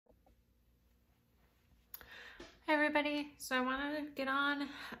Hi everybody, so I wanted to get on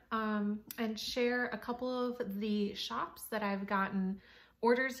and share a couple of the shops that I've gotten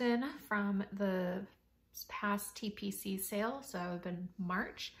orders in from the past TPC sale, so in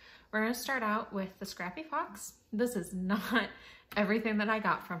March. We're going to start out with the Scrappy Fox. This is not everything that I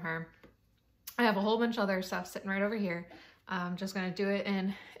got from her. I have a whole bunch of other stuff sitting right over here. I'm just going to do it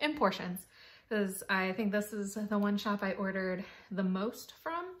in portions because I think this is the one shop I ordered the most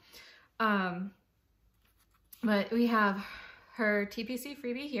from. But we have her TPC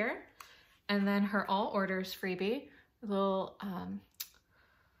freebie here, and then her all orders freebie. Little,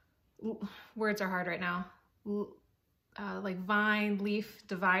 words are hard right now. Like vine leaf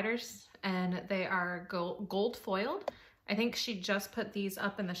dividers, and they are gold foiled. I think she just put these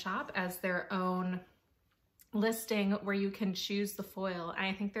up in the shop as their own listing where you can choose the foil.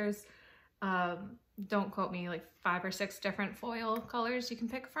 I think there's, don't quote me, like 5 or 6 different foil colors you can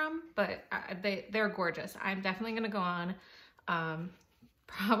pick from, but they're gorgeous. I'm definitely gonna go on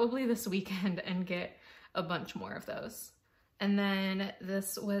probably this weekend and get a bunch more of those. And then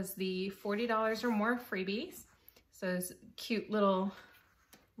this was the $40 or more freebies. So it's a cute little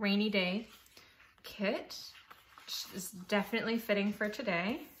rainy day kit. It's definitely fitting for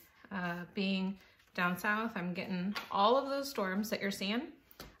today. Being down south, I'm getting all of those storms that you're seeing.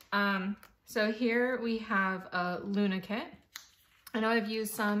 So here we have a Luna kit. I know I've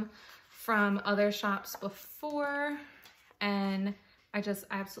used some from other shops before, and I just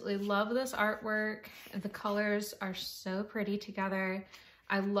absolutely love this artwork. The colors are so pretty together.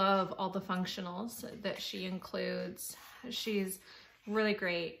 I love all the functionals that she includes. She's really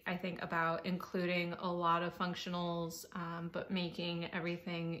great, I think, about including a lot of functionals, but making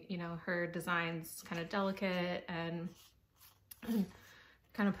everything, you know, her designs kind of delicate and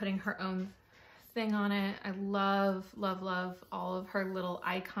kind of putting her own thing on it. I love, love, love all of her little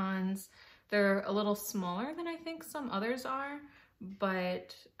icons. They're a little smaller than I think some others are,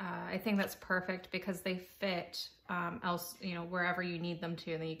 but I think that's perfect because they fit else, you know, wherever you need them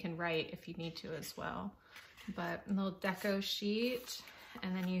to, and then you can write if you need to as well. But a little deco sheet,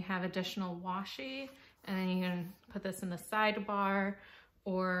 and then you have additional washi, and then you can put this in the sidebar,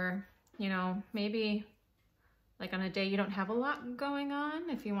 or, you know, maybe like on a day you don't have a lot going on,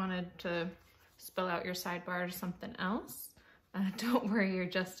 if you wanted to spill out your sidebar to something else. Don't worry, you're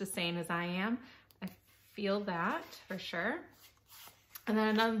just as sane as I am. I feel that for sure. And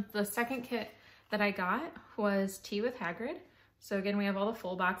then the second kit that I got was Tea with Hagrid. So again, we have all the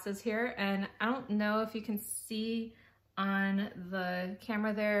full boxes here, and I don't know if you can see on the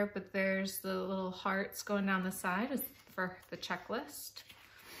camera there, but there's the little hearts going down the side for the checklist.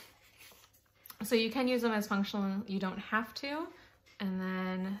 So you can use them as functional, you don't have to. And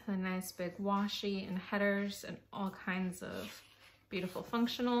then the nice big washi and headers and all kinds of beautiful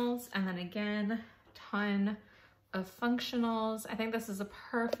functionals. And then again, ton of functionals. I think this is a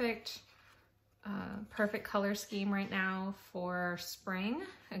perfect color scheme right now for spring.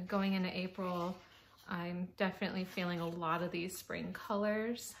 Going into April, I'm definitely feeling a lot of these spring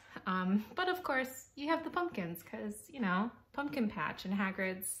colors. But of course, you have the pumpkins because, you know, pumpkin patch and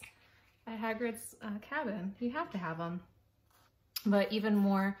Hagrid's cabin. You have to have them. But even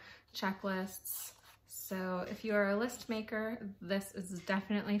more checklists. So if you are a list maker, this is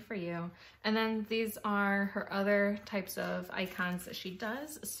definitely for you. And then these are her other types of icons that she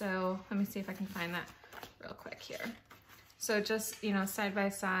does. So let me see if I can find that real quick here. So just, you know, side by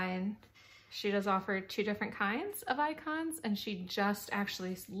side, she does offer 2 different kinds of icons, and she just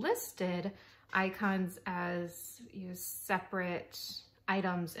actually listed icons as, you know, separate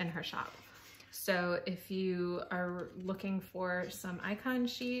items in her shop. So if you are looking for some icon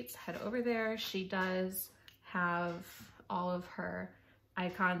sheets, head over there. She does have all of her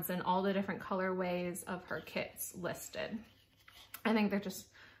icons and all the different colorways of her kits listed. I think they're just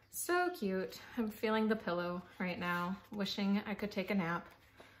so cute. I'm feeling the pillow right now, wishing I could take a nap,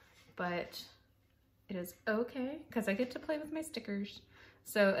 but it is okay because I get to play with my stickers.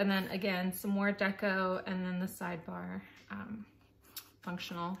 So, and then again, some more deco, and then the sidebar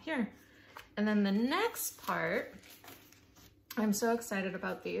functional here. And then the next part, I'm so excited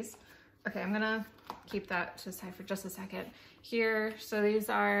about these. Okay, I'm gonna keep that to the side for just a second. Here, so these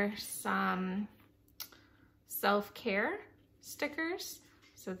are some self-care stickers.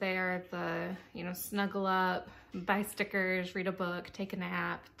 So they are the, you know, snuggle up, buy stickers, read a book, take a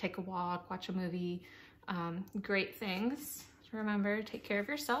nap, take a walk, watch a movie. Great things to remember, take care of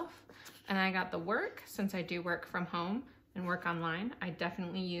yourself. And I got the work, since I do work from home and work online. I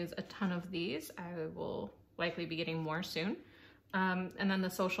definitely use a ton of these. I will likely be getting more soon. And then the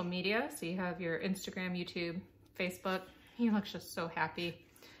social media. So you have your Instagram, YouTube, Facebook. He looks just so happy.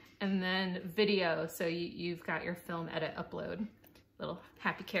 and then video. So you've got your film edit upload, little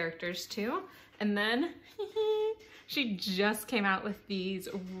happy characters too. And then she just came out with these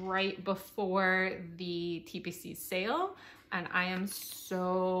right before the TPC sale. And I am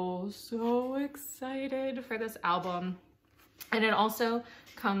so excited for this album. And it also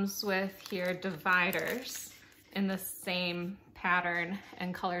comes with here dividers in the same pattern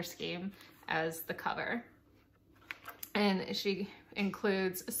and color scheme as the cover. And she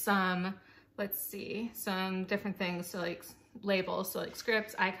includes some, let's see, some different things. So like labels, so like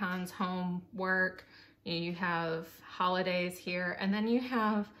scripts, icons, home, work. You have holidays here, and then you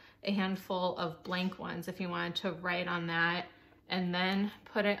have a handful of blank ones if you wanted to write on that and then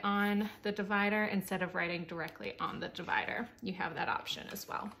put it on the divider instead of writing directly on the divider. You have that option as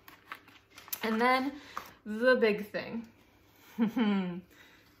well. And then the big thing.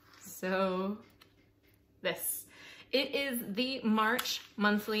 So this, it is the March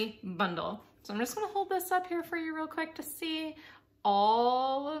monthly bundle. So I'm just gonna hold this up here for you real quick to see.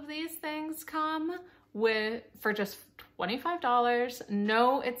 All of these things come for just $25.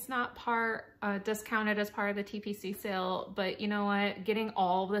 No, it's not discounted as part of the TPC sale, but you know what? Getting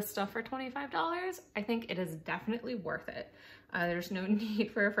all this stuff for $25, I think it is definitely worth it. There's no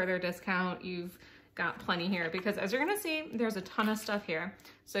need for a further discount. You've got plenty here because as you're gonna see, there's a ton of stuff here.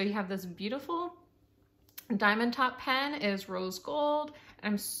 So you have this beautiful diamond top pen, is rose gold.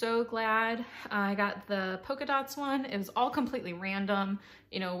 I'm so glad I got the polka dots one. It was all completely random,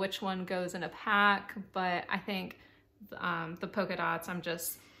 you know, which one goes in a pack, but I think the polka dots, I'm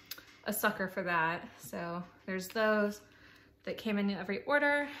just a sucker for that. So there's those that came in every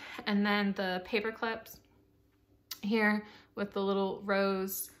order. And then the paper clips here with the little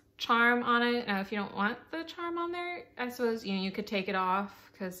rose charm on it. Now, if you don't want the charm on there, I suppose, you know, you could take it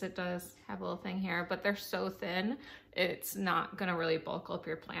off because it does have a little thing here, but they're so thin, it's not gonna really bulk up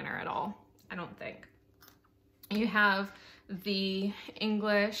your planner at all, I don't think. You have the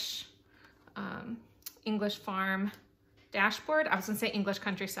English Farm dashboard. I was gonna say English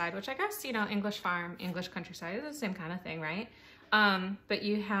Countryside, which I guess, you know, English Farm, English Countryside is the same kind of thing, right? But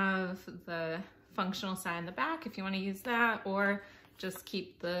you have the functional side in the back if you wanna use that, or just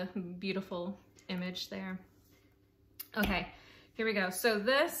keep the beautiful image there. Okay, here we go. So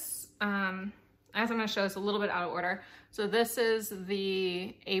this, as I'm gonna show, is a little bit out of order. So this is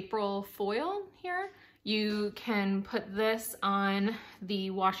the April foil here. You can put this on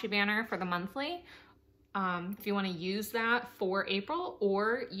the washi banner for the monthly if you wanna use that for April,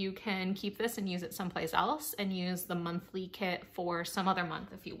 or you can keep this and use it someplace else and use the monthly kit for some other month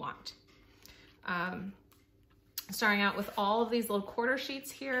if you want. Starting out with all of these little quarter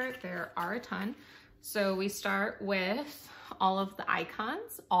sheets here, there are a ton. So we start with all of the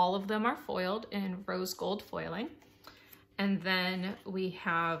icons. All of them are foiled in rose gold foiling. And then we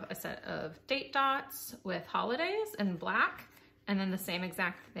have a set of date dots with holidays in black, and then the same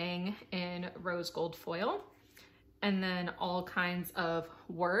exact thing in rose gold foil. And then all kinds of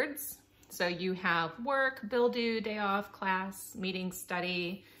words. So you have work, bill due, day off, class, meeting,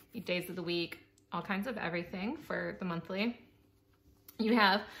 study, days of the week, all kinds of everything for the monthly. You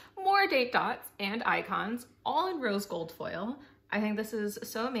have more date dots and icons, all in rose gold foil. I think this is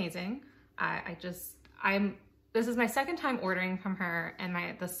so amazing. This is my second time ordering from her,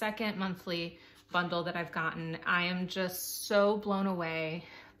 and the second monthly bundle that I've gotten. I am just so blown away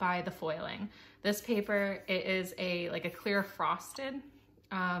by the foiling. This paper, it is like a clear frosted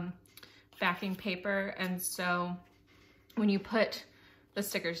backing paper, and so when you put the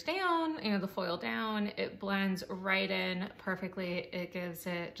stickers down, you know, the foil down, it blends right in perfectly. It gives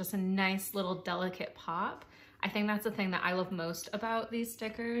it just a nice little delicate pop. I think that's the thing that I love most about these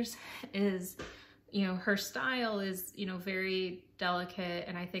stickers is, you know, her style is, you know, very delicate,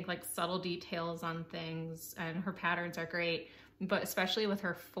 and I think like subtle details on things, and her patterns are great, but especially with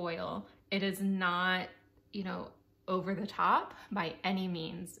her foil, it is not, you know, over the top by any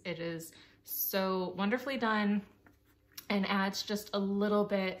means. It is so wonderfully done and adds just a little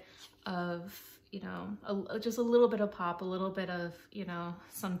bit of, you know, just a little bit of pop, a little bit of, you know,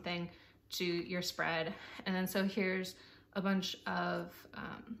 something to your spread. And then so here's a bunch of,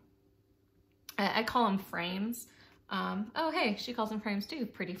 I call them frames. Oh, hey, she calls them frames too,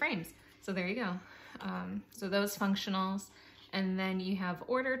 pretty frames. So there you go. So those functionals, and then you have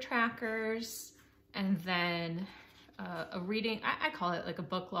order trackers, and then a reading, I call it like a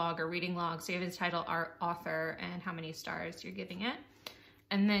book log or reading log. So you have the title, author, and how many stars you're giving it.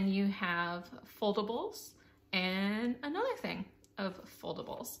 And then you have foldables and another thing of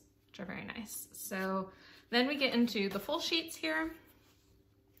foldables, which are very nice. So then we get into the full sheets here.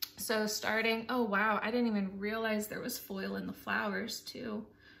 So starting, oh wow, I didn't even realize there was foil in the flowers too.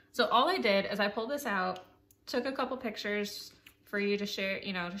 So all I did is I pulled this out, took a couple pictures for you to share,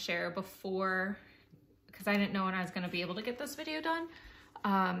 you know, to share before, because I didn't know when I was going to be able to get this video done.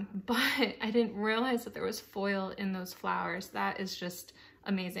 But I didn't realize that there was foil in those flowers. That is just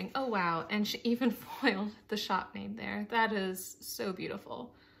amazing. Oh, wow. And she even foiled the shop name there. That is so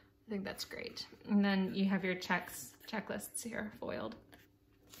beautiful. I think that's great. And then you have your checklists here foiled.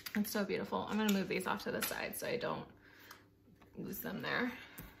 It's so beautiful. I'm going to move these off to the side so I don't lose them there.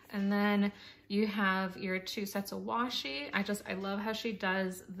 And then you have your 2 sets of washi. I love how she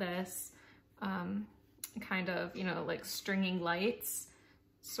does this kind of, you know, like stringing lights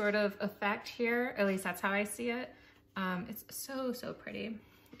sort of effect here. At least that's how I see it. It's so, so pretty.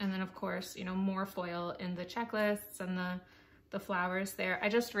 And then of course, you know, more foil in the checklists and the flowers there. I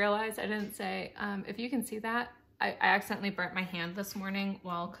just realized I didn't say, if you can see that, I accidentally burnt my hand this morning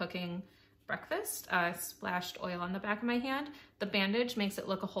while cooking breakfast. I splashed oil on the back of my hand. The bandage makes it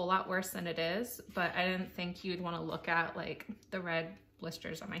look a whole lot worse than it is, but I didn't think you'd want to look at like the red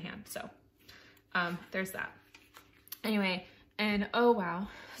blisters on my hand. So there's that. Anyway, and oh wow,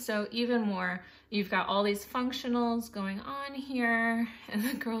 so even more, you've got all these functionals going on here, and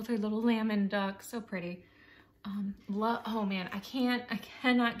the girls are little lamb and duck, so pretty. Oh man, I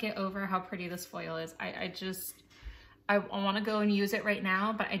cannot get over how pretty this foil is. I want to go and use it right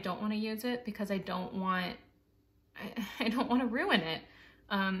now, but I don't want to use it because I don't want to ruin it.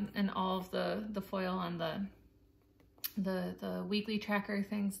 And all of the foil on the weekly tracker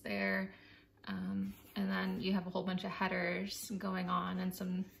things there. And then you have a whole bunch of headers going on and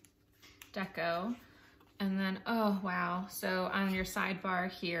some deco. And then, oh wow. So on your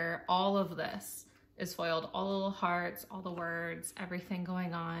sidebar here, all of this is foiled, all the little hearts, all the words, everything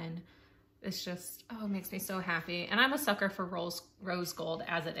going on. It's just, oh, it makes me so happy. And I'm a sucker for rose gold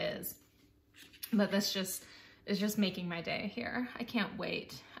as it is. But this just is just making my day here. I can't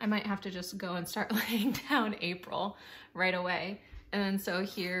wait. I might have to just go and start laying down April right away. And then so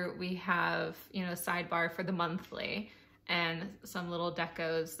here we have, you know, sidebar for the monthly and some little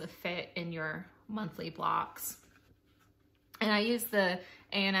decos that fit in your monthly blocks. And I use the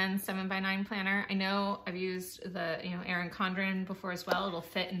A&N 7x9 planner. I know I've used the, you know, Erin Condren before as well. It'll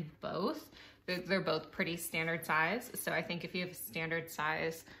fit in both. They're both pretty standard size. So I think if you have a standard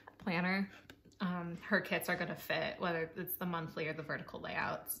size planner, her kits are gonna fit, whether it's the monthly or the vertical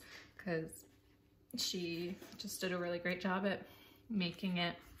layouts, because she just did a really great job at making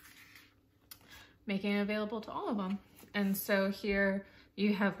it available to all of them. And so here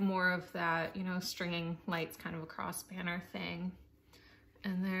you have more of that, you know, stringing lights kind of across banner thing.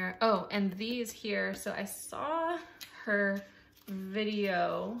 And there, oh, and these here, so I saw her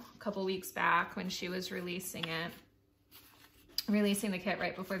video a couple weeks back when she was releasing the kit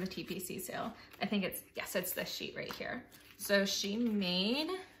right before the TPC sale. I think it's, yes, it's this sheet right here. So she made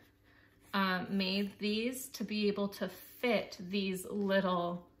these to be able to fit these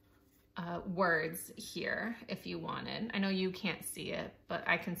little words here if you wanted. I know you can't see it, but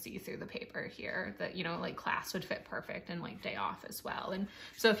I can see through the paper here that, you know, like class would fit perfect and like day off as well. And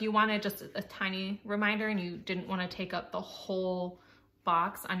so if you wanted just a tiny reminder and you didn't want to take up the whole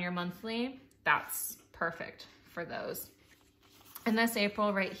box on your monthly, that's perfect for those. And this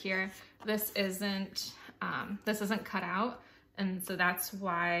April right here, this isn't cut out. And so that's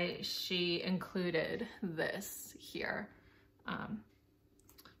why she included this here.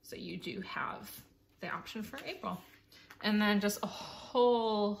 So you do have the option for April. And then just a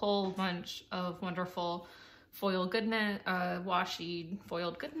whole bunch of wonderful foil goodness, washi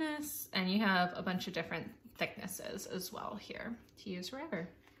foiled goodness. And you have a bunch of different thicknesses as well here to use wherever.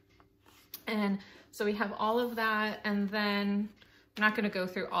 And so we have all of that. And then I'm not gonna go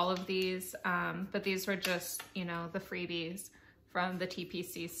through all of these, but these were just, you know, the freebies from the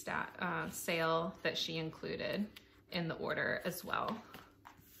TPC sale that she included in the order as well.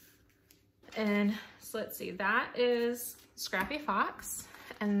 And so let's see, that is Scrappy Fox.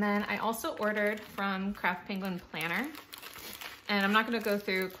 And then I also ordered from Craft Penguin Planner. And I'm not gonna go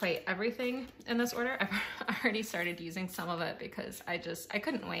through quite everything in this order. I've already started using some of it because I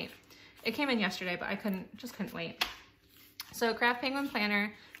couldn't wait. It came in yesterday, but I just couldn't wait. So Craft Penguin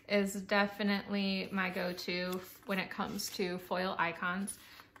Planner is definitely my go-to when it comes to foil icons.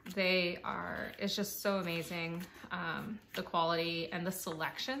 It's just so amazing, the quality and the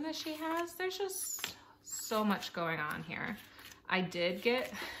selection that she has. There's just so much going on here. I did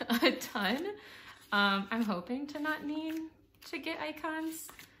get a ton. I'm hoping to not need to get icons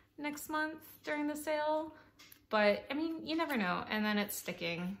next month during the sale, but I mean, you never know. And then it's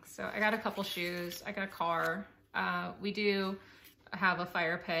sticking. So I got a couple shoes, I got a car. We do have a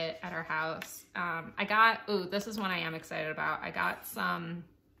fire pit at our house. Ooh, this is one I am excited about. I got some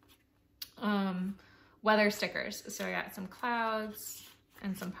weather stickers. So I got some clouds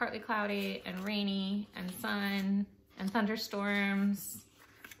and some partly cloudy and rainy and sun and thunderstorms,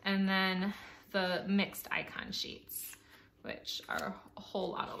 and then the mixed icon sheets, which are a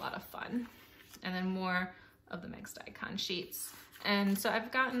lot of fun. And then more of the mixed icon sheets. And so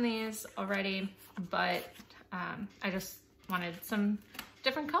I've gotten these already, but I just wanted some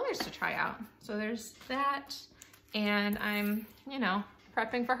different colors to try out. So there's that, and I'm, you know,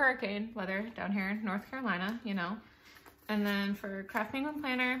 prepping for hurricane weather down here in North Carolina, you know. And then for Craft Penguin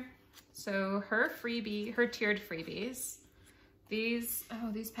Planner, so her freebie, her tiered freebies, these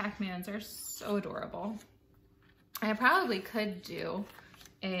Pac-Mans are so adorable. I probably could do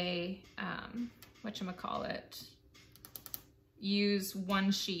a, whatchamacallit, use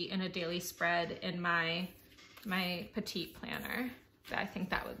one sheet in a daily spread in my petite planner. I think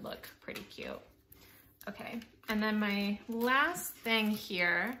that would look pretty cute. Okay, and then my last thing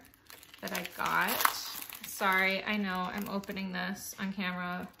here that I got, sorry, I know I'm opening this on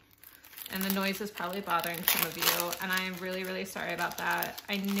camera and the noise is probably bothering some of you, and I am really sorry about that.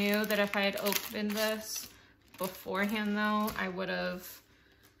 I knew that if I had opened this beforehand though, I would have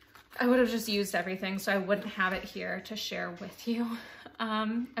just used everything, so I wouldn't have it here to share with you.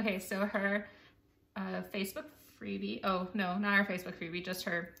 Okay, so her Facebook freebie, oh no, not her Facebook freebie, just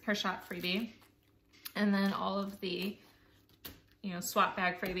her shop freebie. And then all of the, you know, swap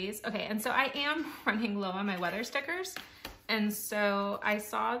bag freebies. Okay, and so I am running low on my weather stickers. And so I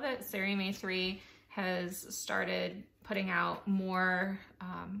saw that Sari May 3 has started putting out more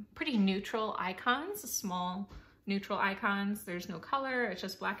pretty neutral icons, small neutral icons. There's no color, it's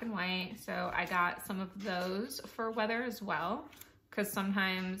just black and white. So I got some of those for weather as well, because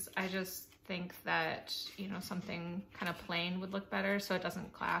sometimes I just think that, you know, something kind of plain would look better so it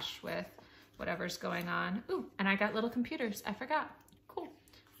doesn't clash with whatever's going on. Ooh, and I got little computers, I forgot. Cool.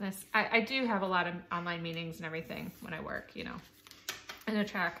 This, I do have a lot of online meetings and everything when I work, you know, and to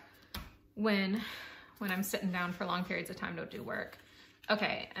track when I'm sitting down for long periods of time to do work.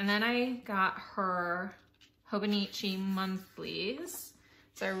 Okay, and then I got her Hobonichi monthlies.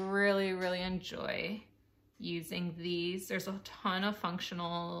 So I really enjoy using these. There's a ton of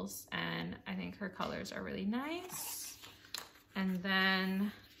functionals and I think her colors are really nice. And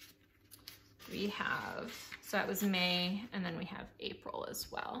then we have, so that was May, and then we have April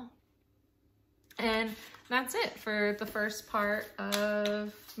as well. And that's it for the first part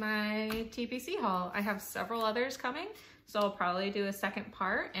of my TPC haul. I have several others coming, so I'll probably do a second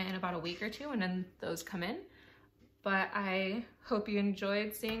part in about a week or two and then those come in. But I hope you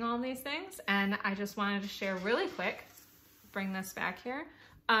enjoyed seeing all these things, and I just wanted to share really quick, bring this back here.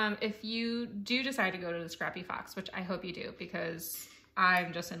 If you do decide to go to the Scrappy Fox, which I hope you do, because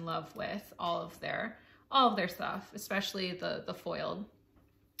I'm just in love with all of their stuff, especially the foiled.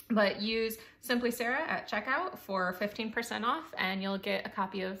 But use Simply Sarah at checkout for 15% off, and you'll get a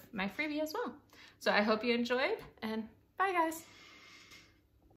copy of my freebie as well. So I hope you enjoyed, and bye guys.